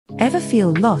Ever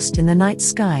feel lost in the night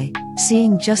sky,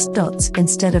 seeing just dots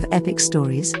instead of epic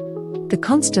stories? The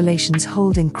constellations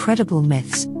hold incredible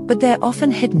myths, but they're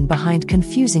often hidden behind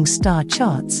confusing star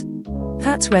charts.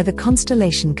 That's where the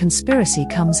Constellation Conspiracy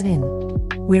comes in.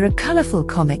 We're a colorful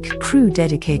comic crew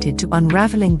dedicated to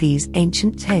unraveling these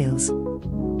ancient tales.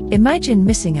 Imagine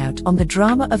missing out on the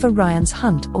drama of Orion's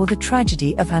hunt or the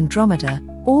tragedy of Andromeda,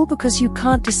 all because you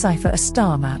can't decipher a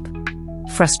star map.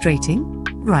 Frustrating?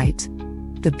 Right.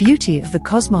 The beauty of the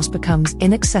cosmos becomes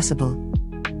inaccessible.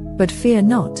 But fear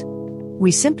not.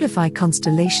 We simplify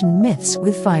constellation myths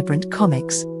with vibrant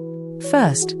comics.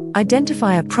 First,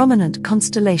 identify a prominent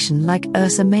constellation like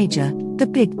Ursa Major, the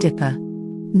Big Dipper.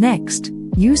 Next,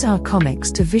 use our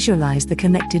comics to visualize the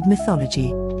connected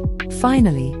mythology.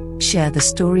 Finally, share the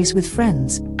stories with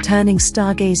friends, turning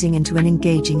stargazing into an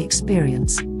engaging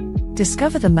experience.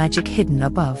 Discover the magic hidden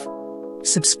above.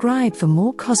 Subscribe for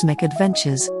more cosmic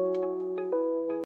adventures.